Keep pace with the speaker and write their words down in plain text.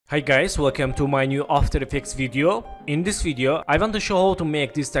Hi guys, welcome to my new After Effects video. In this video, I want to show how to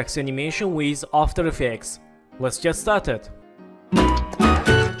make this text animation with After Effects. Let's get started.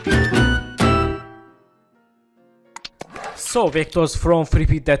 So, vectors from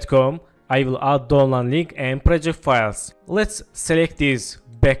freepik.com. I will add download link and project files. Let's select this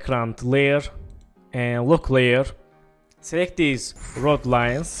background layer and lock layer. Select these road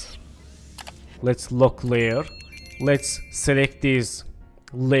lines. Let's lock layer. Let's select this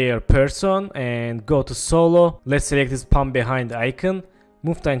layer person and go to solo. Let's select this palm behind icon,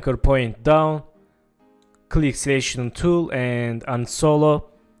 move the anchor point down, click selection tool and unsolo,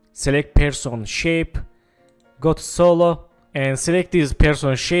 select person shape, go to solo and select this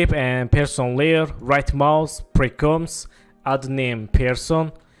person shape and person layer, right mouse, precoms, add name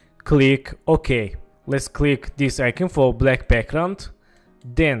person, click OK. Let's click this icon for black background,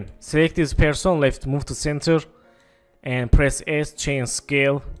 then select this person, left move to center and press S, change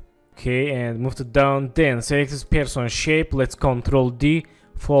scale, okay, and move it down. Then select this person shape, let's Ctrl D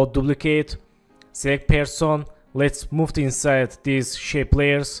for duplicate, select person, let's move to inside these shape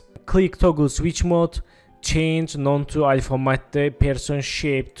layers, click toggle switch mode, change none to alpha matte person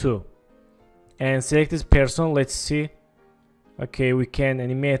shape 2 and select this person. Let's see, okay, we can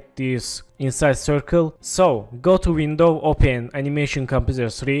animate this inside circle. So go to window, open animation composer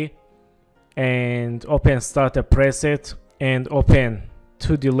 3 and open starter preset and open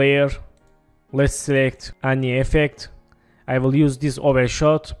 2D layer. Let's select any effect. I will use this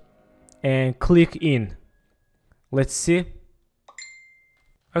overshot and click in. Let's see,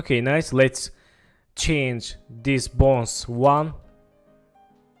 okay, nice. Let's change this bones 1.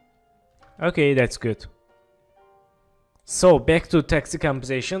 Okay, that's good. So back to text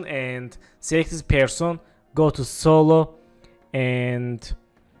composition and select this person, go to solo and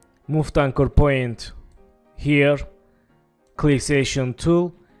move the anchor point here, click selection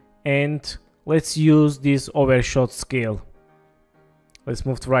tool and let's use this overshot scale. Let's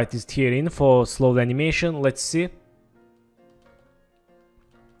move to right this here in for slow animation. Let's see,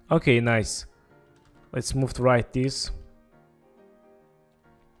 okay, nice. Let's move to right this,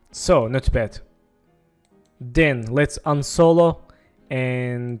 so not bad. Then let's unsolo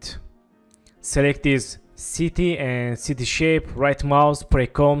and select this city and city shape, right mouse,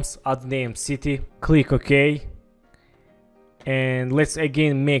 precoms, add name city, click OK and let's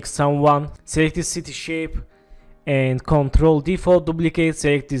again make someone. Select this city shape and Ctrl D for duplicate,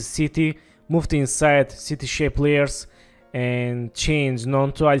 select this city, move to inside city shape layers and change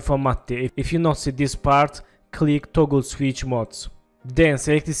none to alpha matte. If you not see this part, click toggle switch modes. Then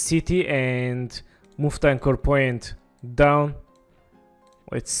select this city and move the anchor point down.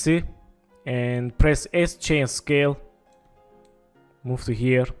 Let's see, and press S, change scale, move to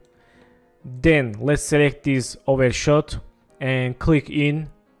here. Then let's select this overshot and click in.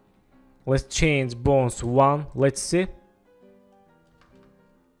 Let's change bones 1. Let's see,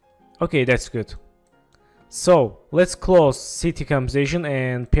 okay, that's good. So let's close city composition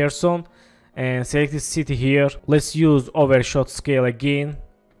and person and select this city here. Let's use overshot scale again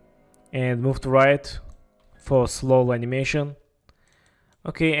and move to right for slow animation.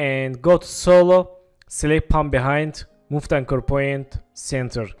 Okay, and go to solo, select palm behind, move the anchor point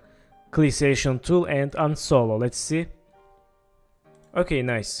center, click selection tool and unsolo. Let's see, okay,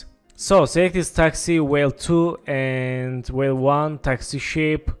 nice. So select this taxi, whale 2 and whale 1, taxi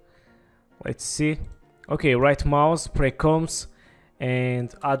shape. Let's see, okay, right mouse, precoms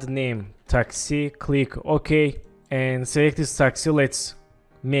and add name taxi, click OK and select this taxi. Let's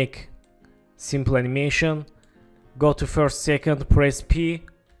make simple animation. Go to first second, press P,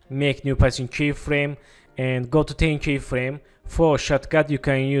 make new patching keyframe and go to 10 keyframe. For shortcut you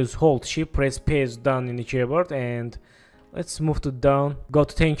can use hold shift, press page down in the keyboard and let's move to down. Go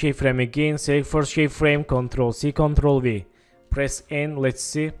to 10 keyframe again, select first keyframe, Ctrl C, Ctrl V, press N. Let's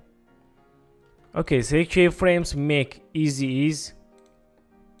see, okay, select keyframes, make easy ease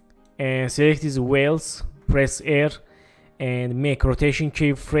and select these whales, press R and make rotation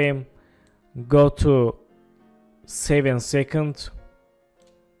keyframe. Go to 7 seconds,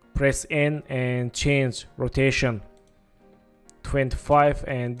 press N and change rotation 25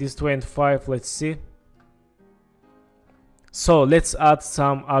 and this 25. Let's see, so let's add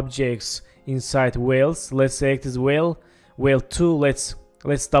some objects inside whales. Let's select this whale 2.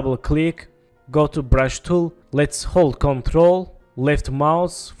 Let's double click, go to brush tool, let's hold Ctrl left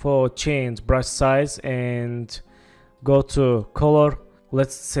mouse for change brush size and go to color.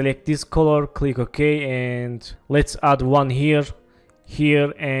 Let's select this color, click OK and let's add one here,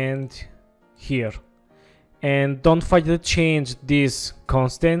 here and here. And don't forget to change these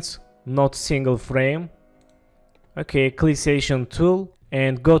constants, not single frame. Okay, click selection tool,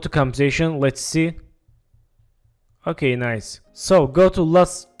 and go to composition. Let's see. Okay, nice. So go to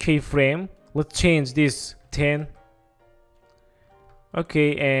last keyframe. Let's change this 10.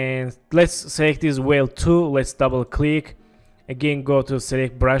 Okay, and let's select this whale tool. Let's double click. Again, go to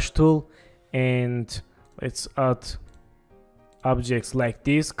select brush tool, and let's add objects like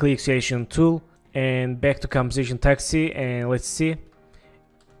this. Click selection tool, and back to composition taxi, and let's see.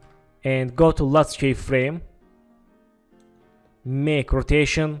 And go to last keyframe. Make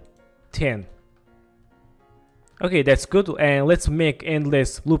rotation 10. Okay, that's good. And let's make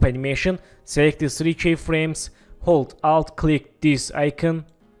endless loop animation. Select these 3 keyframes. Hold Alt, click this icon,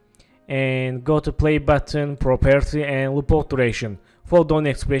 and go to play button, property, and loop out duration. For down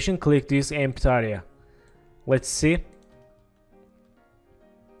expression, click this empty area. Let's see.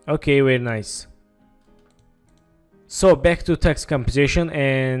 Okay, very nice. So back to text composition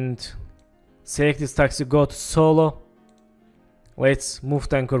and select this taxi, go to solo. Let's move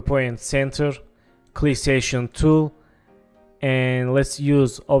the anchor point center, click selection tool, and let's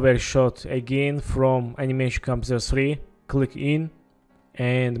use overshot again from animation composer 3. Click in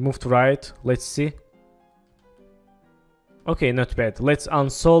and move to right. Let's see. Okay, not bad. Let's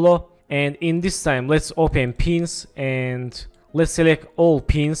unsolo, and in this time let's open pins, and let's select all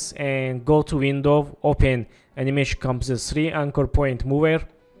pins and go to window, open animation composer 3 anchor point mover,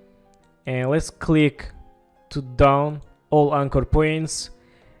 and let's click to down all anchor points,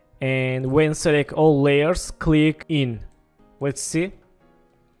 and when select all layers, click in. Let's see.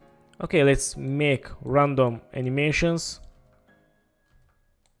 Okay, let's make random animations.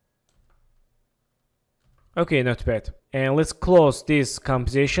 Okay, not bad. And let's close these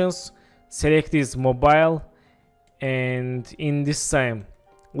compositions. Select this mobile, and in this time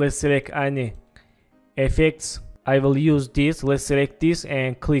let's select any effects. I will use this. Let's select this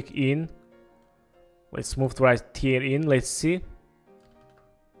and click in. Let's move to right here in. Let's see.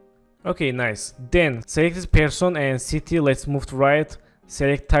 Okay, nice. Then select this person and city. Let's move to right.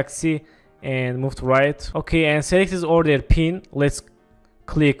 Select taxi and move to right. Okay, and select this order pin. Let's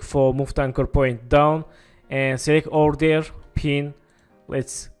click for move the anchor point down, and select order pin.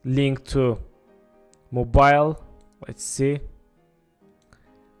 Let's link to mobile. Let's see.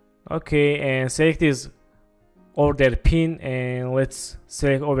 Okay, and select this order pin, and let's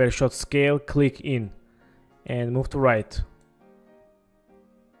select overshot scale. Click in and move to right.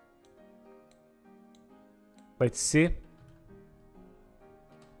 Let's see.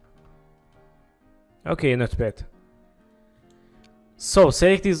 Okay, not bad. So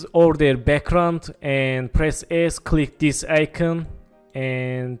select this order background and press S, click this icon,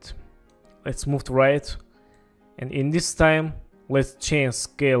 and let's move to right. And in this time let's change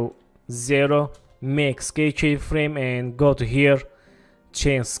scale 0, make scale keyframe, and go to here,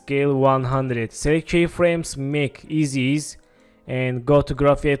 change scale 100. Select keyframes, make easy ease, and go to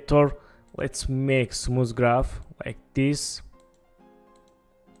graph editor. Let's make smooth graph like this.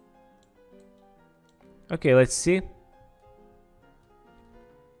 Okay, let's see.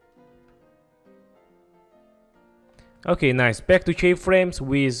 Okay, nice. Back to keyframes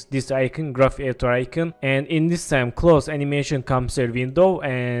with this icon, graph editor icon, and in this time close animation composer window,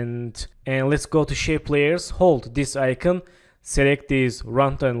 and let's go to shape layers. Hold this icon, select this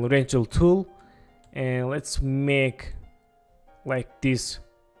runtime wrenchel tool, and let's make like this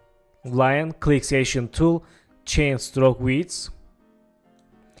line. Click selection tool, change stroke width,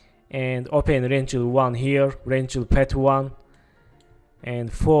 and open wrenchel 1 here, wrenchel path 1,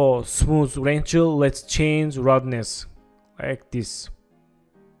 and for smooth wrenchel let's change roughness like this.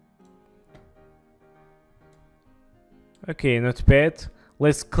 Okay, not bad.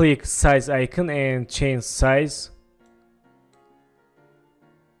 Let's click size icon and change size.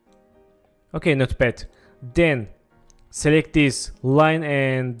 Okay, not bad. Then select this line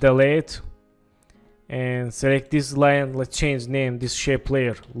and delete, and select this line. Let's change name this shape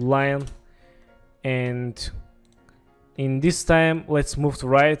layer line, and in this time let's move to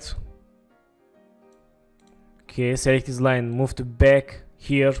right. Okay, select this line, move to back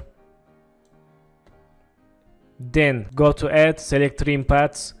here, then go to add, select trim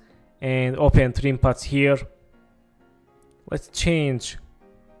paths and open trim paths here. Let's change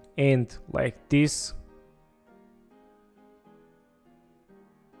end like this,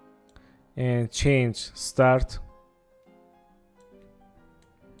 and change start.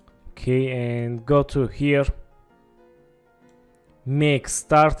 Okay, and go to here, make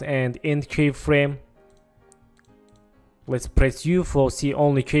start and end keyframe. Let's press U for see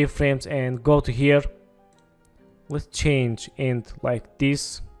only keyframes, and go to here. Let's change end like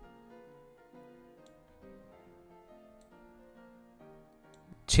this.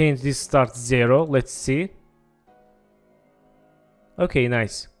 Change this start 0. Let's see. Okay,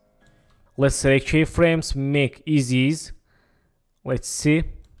 nice. Let's select keyframes, make easy ease. Let's see.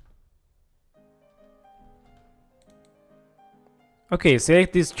 Okay,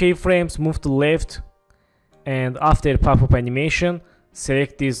 select these keyframes, move to left, and after pop-up animation,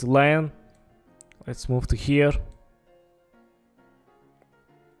 select this line. Let's move to here.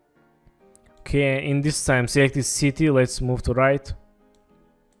 Okay, in this time, select this city. Let's move to right.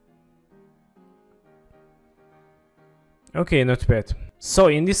 Okay, not bad. So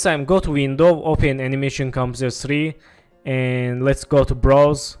in this time, go to Window, open Animation Composer 3, and let's go to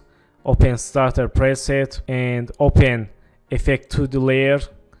Browse, open Starter Preset, and open Effect to the layer.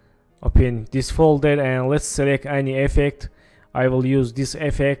 Open this folder and let's select any effect. I will use this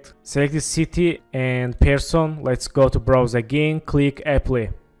effect. Select the city and person. Let's go to Browse again, click Apply.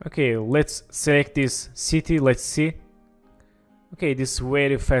 Okay, let's select this city. Let's see. Okay, this is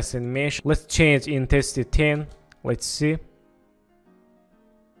very fast animation. Let's change intensity 10. Let's see.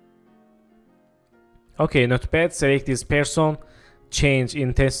 Okay, not bad. Select this person, change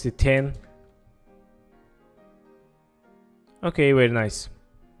intensity 10. Okay, very nice.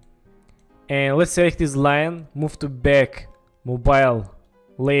 And let's select this line, move to back, mobile,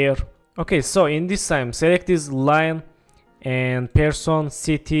 layer. Okay, so in this time, select this line and person,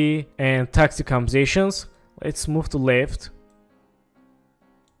 city, and taxi compositions. Let's move to left.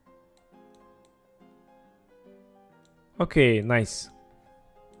 Okay, nice.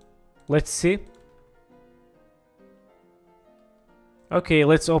 Let's see. Okay,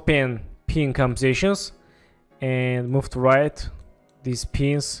 let's open pin compositions and move to right, these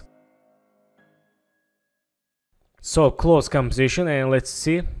pins. So close composition and let's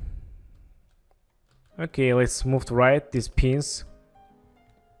see. Okay, let's move to right, these pins.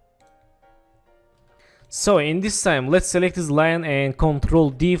 So in this time, let's select this line and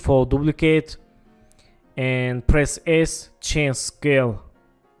Ctrl D for duplicate and press S, change scale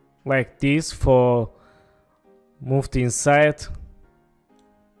like this for move to inside.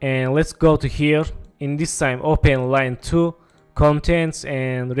 And let's go to here. In this time, open line 2, contents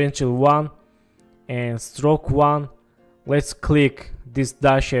and wrinkle 1 and stroke 1. Let's click this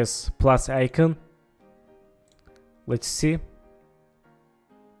dashes plus icon. Let's see.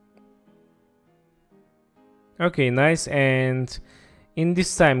 Okay, nice. And in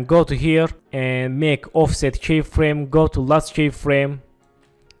this time, go to here and make offset keyframe. Go to last keyframe.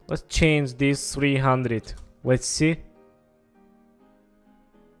 Let's change this 300. Let's see.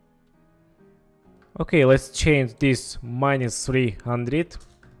 Okay, let's change this minus 300.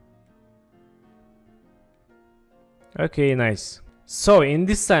 Okay, nice. So in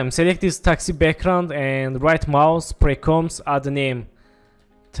this time, select this taxi background and right mouse, precomps, add the name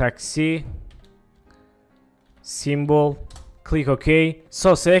taxi, symbol, click OK.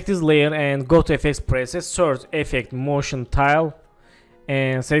 So select this layer and go to effects preset, search effect motion tile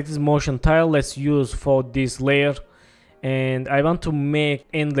and select this motion tile. Let's use for this layer and I want to make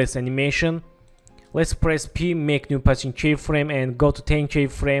endless animation. Let's press P, make new patching keyframe and go to 10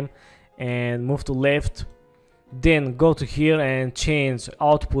 keyframe and move to left. Then go to here and change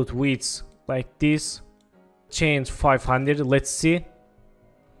output width like this. Change 500, let's see.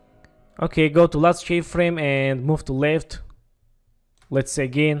 Okay, go to last keyframe and move to left. Let's see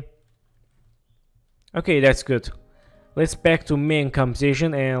again. Okay, that's good. Let's back to main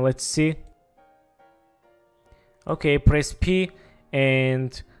composition and let's see. Okay, press P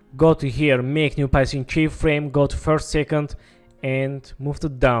and go to here, make new patching keyframe, go to first, second and move to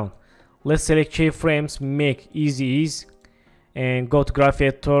down. Let's select keyframes, make easy ease and go to graph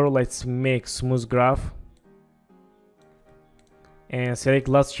editor. Let's make smooth graph and select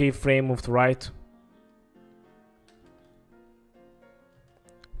last keyframe, move to right.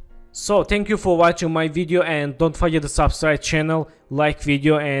 So thank you for watching my video and don't forget to subscribe channel, like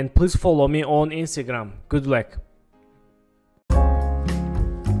video and please follow me on Instagram. Good luck.